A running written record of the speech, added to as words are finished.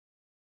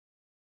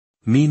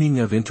Meaning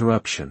of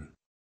interruption.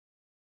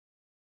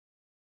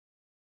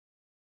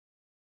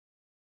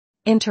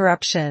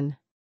 Interruption.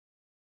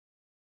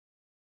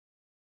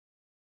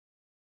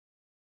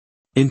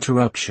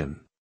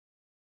 Interruption.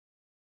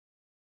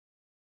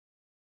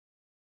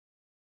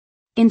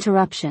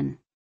 Interruption.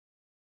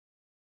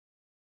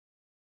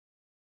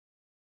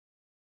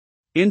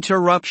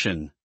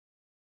 Interruption.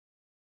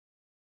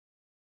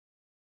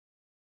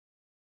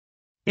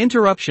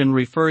 Interruption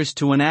refers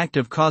to an act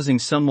of causing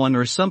someone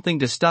or something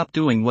to stop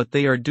doing what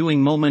they are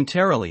doing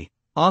momentarily,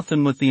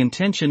 often with the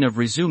intention of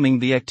resuming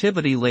the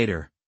activity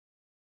later.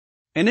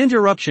 An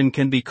interruption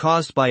can be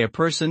caused by a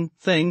person,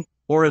 thing,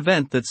 or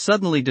event that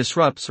suddenly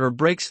disrupts or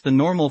breaks the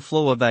normal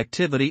flow of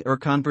activity or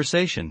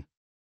conversation.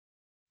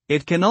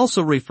 It can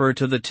also refer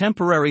to the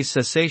temporary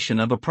cessation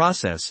of a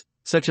process,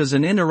 such as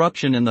an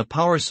interruption in the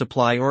power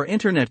supply or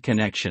internet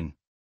connection.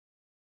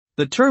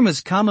 The term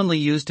is commonly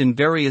used in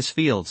various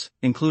fields,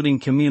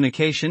 including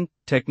communication,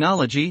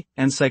 technology,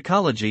 and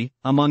psychology,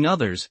 among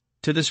others,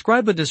 to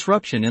describe a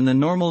disruption in the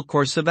normal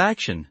course of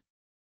action.